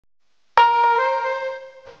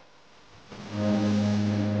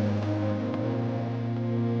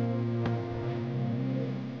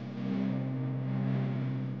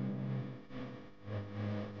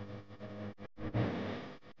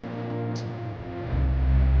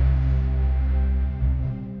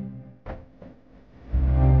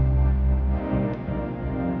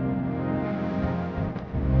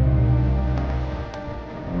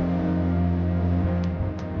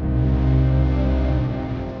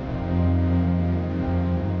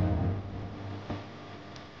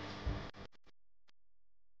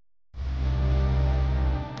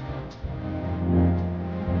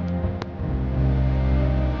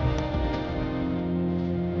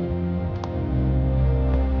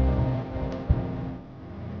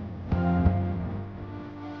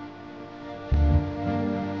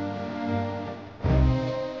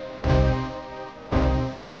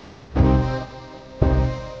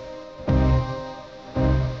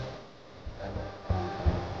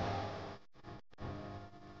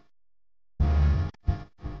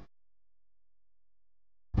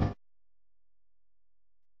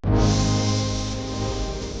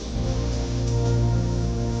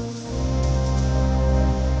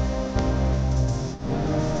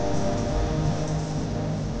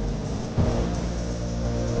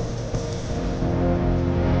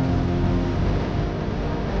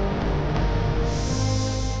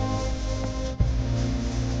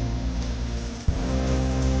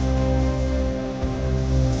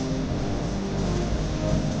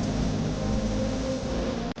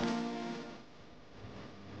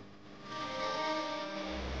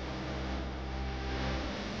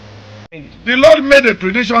The Lord made a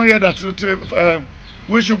prediction here that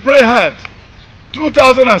we should pray hard.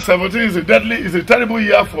 2017 is a terrible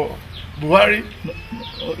year for Buhari.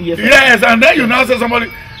 Yes, and then you now say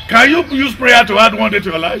somebody, can you use prayer to add one day to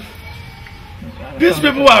your life? These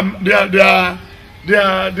people they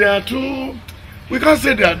are too. We can't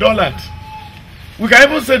say they are dullard. We can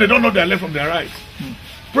even say they don't know their left from their right.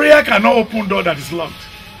 Prayer cannot open door that is locked.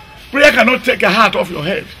 Prayer cannot take a hat off your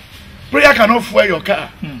head. Prayer cannot fuel your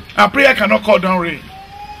car. And prayer cannot call down rain.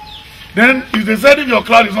 Then if they said if your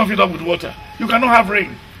cloud is not filled up with water, you cannot have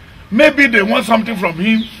rain. Maybe they want something from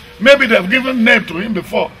him. Maybe they've given name to him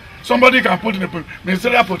before. Somebody can put in a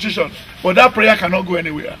ministerial position, but that prayer cannot go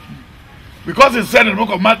anywhere. Because it said in the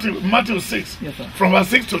book of Matthew 6, yes, from verse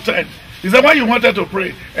 6 to 10, he said when you wanted to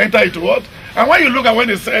pray, enter into what? And when you look at when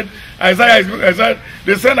they said Isaiah,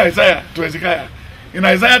 they sent Isaiah to Hezekiah in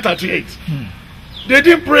Isaiah 38. They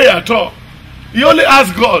didn't pray at all. He only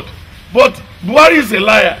asked God. But Buhari is a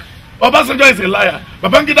liar. Obasanjo is a liar.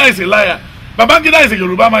 Babangida is a liar. Babangida is a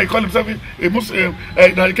Yoruba man. He called himself a Muslim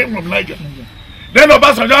that he came from Niger. Then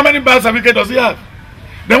Obasanjo, how many birth certificates does he have?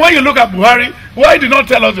 Then when you look at Buhari, Buhari did not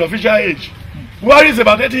tell us the official age. Buhari is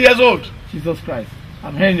about 80 years old. Jesus Christ.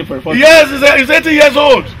 I'm hearing you for the first time. Yes, he's 80 years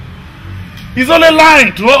old. He's only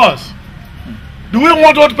lying to us. Do we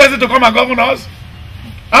want old person to come and govern us?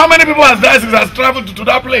 How many people has died since has traveled to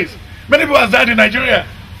that place? Many people has died in Nigeria.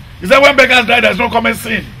 He said when beggars die, there's no common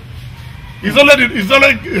sin. It's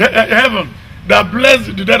only heaven that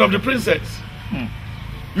blessed the death of the princess.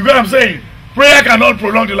 You get what I'm saying? Prayer cannot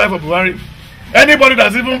prolong the life of Buhari. Anybody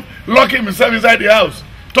that's even locking himself inside the house,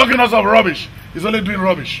 talking us of rubbish, is only doing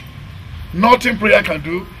rubbish. Nothing prayer can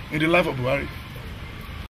do in the life of Buhari.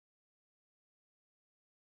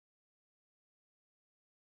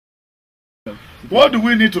 What do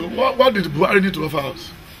we need to? What did Buhari need to offer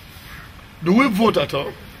us? Do we vote at all?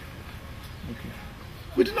 Okay.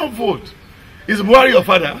 We did not vote. Is Buhari your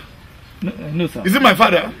father? No, sir. Is it my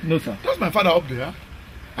father? No, sir. That's my father up there.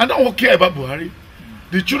 I don't care about Buhari.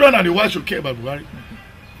 The children and the wife should care about Buhari.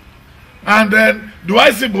 And then, do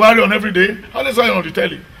I see Buhari on every day? I only saw him on the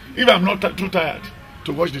telly. If I'm not too tired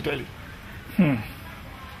to watch the telly.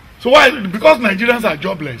 So why? Because Nigerians are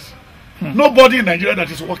jobless. Nobody in Nigeria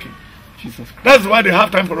that is working. Jesus Christ. That's why they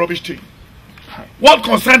have time for rubbish thing. What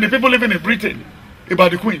concerns the people living in Britain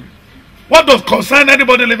about the Queen? What does concern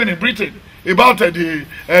anybody living in Britain about the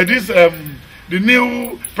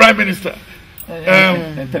new Prime Minister?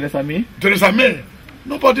 Theresa May? Theresa May.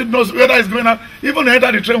 Nobody knows whether it's going on. Even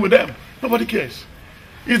enter the train with them. Nobody cares.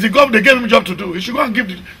 It's the government, they gave him a job to do. He should go and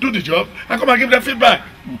do the job and come and give them feedback.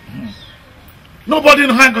 Nobody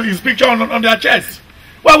hang his picture on their chest.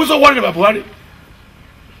 Why are we so worried about Buhari?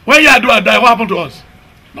 When Yadua died, what happened to us?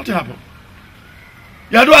 Nothing happened.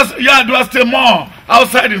 Yadua stay more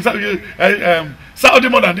outside in Saudi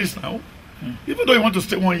more than this now. Even though he want to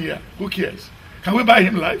stay 1 year, who cares? Can we buy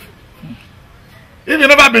him life? If you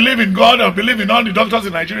never believe in God or believe in all the doctors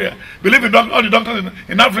in Nigeria, believe in all the doctors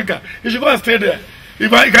in Africa, he should go and stay there. If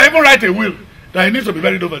he can even write a will that he needs to be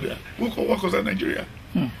buried over there, what concerns Nigeria?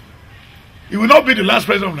 He will not be the last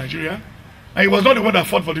president of Nigeria, and he was not the one that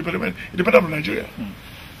fought for the independence of Nigeria.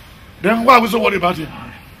 Then why are we so worried about him?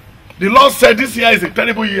 The Lord said this year is a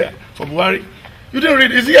terrible year for Buhari. You didn't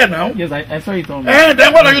read it. It's here now. Yes, I saw it on. And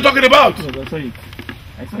then what are you talking about? Yes, I saw it.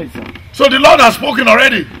 I saw it, sir. So the Lord has spoken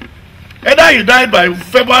already. Either he died by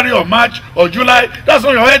February or March or July, that's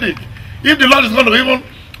not your headache. If the Lord is going to even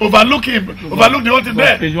overlook him, overlook the whole thing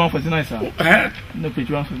there. Page 149, sir. No, page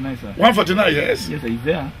 149, sir. 149, yes. Yes, sir, it's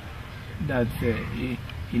there. That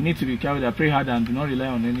he needs to be careful, that pray hard and do not rely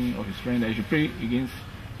on any of his friends. That he should pray against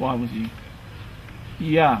what happens to him.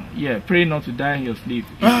 Yeah, pray not to die in your sleep.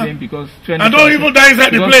 Because and don't even die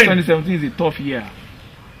inside the plane. 2017 is a tough year.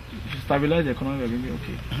 You should stabilize the economy, will be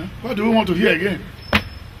okay. What do we want to hear again?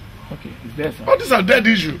 Okay, it's there, sir. All these are dead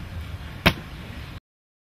issues.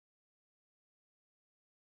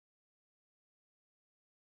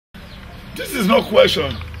 This is no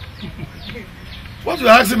question. What you're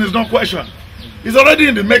asking is no question. It's already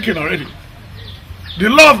in the making already. The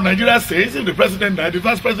law of Nigeria says if the president died, the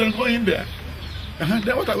vice president go in there.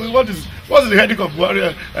 Then what is the headache of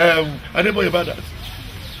Buhari? Adeboye about that?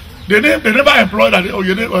 They never employed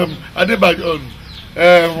Adebayo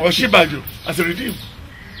Oshibajo as a regime.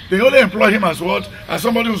 They only employ him as what? As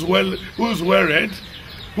somebody who's well read,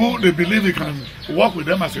 who they believe he can work with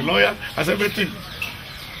them as a lawyer, as everything.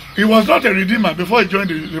 He was not a redeemer before he joined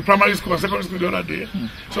the primary school and secondary school the other day.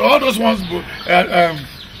 So all those ones,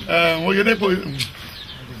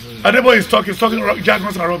 Adeboye is talking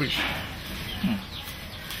jargons and rubbish.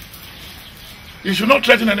 He should not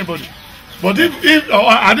threaten anybody. But if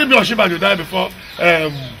I didn't know Oshiba to die before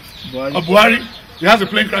Buhari, he has a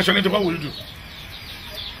plane crash on it, what will you do?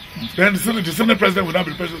 Then the Senate president will not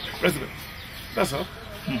be president. That's all.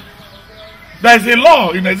 There is a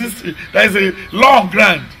law in existence. There is a law on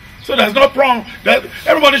ground. So there's no problem. That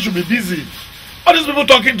everybody should be busy. All these people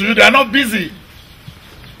talking to you, they are not busy.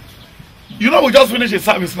 You know, we just finished a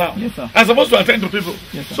service now. Yes, sir. I'm supposed to attend to people.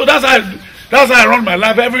 Yes, sir. So that's how I run my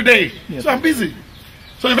life every day. Yes, so I'm busy.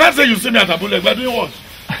 So if I say you see me at Abule, we're doing what?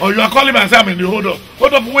 Or you are calling me and say I'm in the hold up.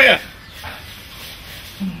 Hold up where?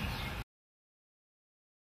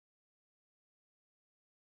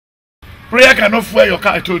 Prayer cannot fuel your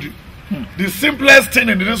car, I told you. The simplest thing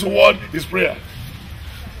in this world is prayer.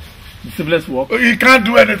 The simplest work. You can't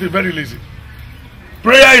do anything, very lazy.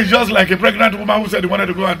 Prayer is just like a pregnant woman who said he wanted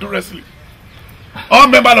to go and do wrestling. All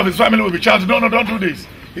members of his family will be shouting, no, don't do this.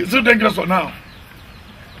 It's too dangerous for now.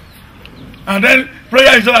 And then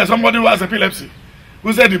prayer is just like somebody who has epilepsy,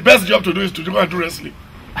 who said the best job to do is to go and do wrestling.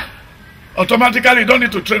 Automatically, you don't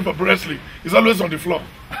need to train for wrestling. It's always on the floor.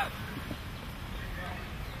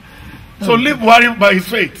 So live Buhari by his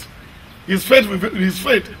faith. His faith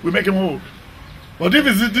will make him whole. But if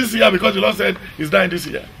it's this year, because the Lord said he's dying this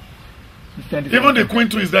year. Even the Queen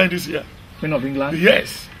too is dying this year. Queen of England?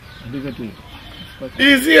 Yes.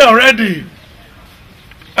 He's here already.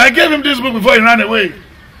 I gave him this book before he ran away.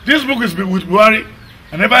 This book is with Buhari.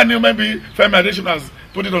 I never knew maybe Femi Adesina has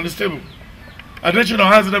put it on this table. Adesina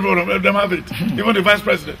has it, everyone of them have it. Even the vice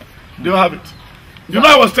president, they all have it. You know,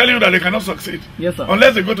 I was telling you that they cannot succeed. Yes, sir.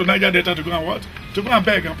 Unless they go to Niger Delta to go and what? To go and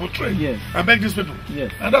beg and portray. Yes. And beg these people.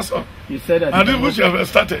 Yes. And that's all. You said that. And this which you have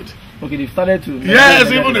started. Okay, they started to. Yes,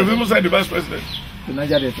 even the people said the vice president. To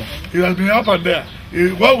Niger Delta. He has been up and there.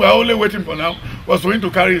 What we are only waiting for now was for him to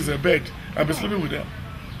carry his bed and be sleeping with them.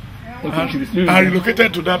 Okay, And, should be sleeping and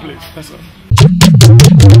relocated to that place. That's all.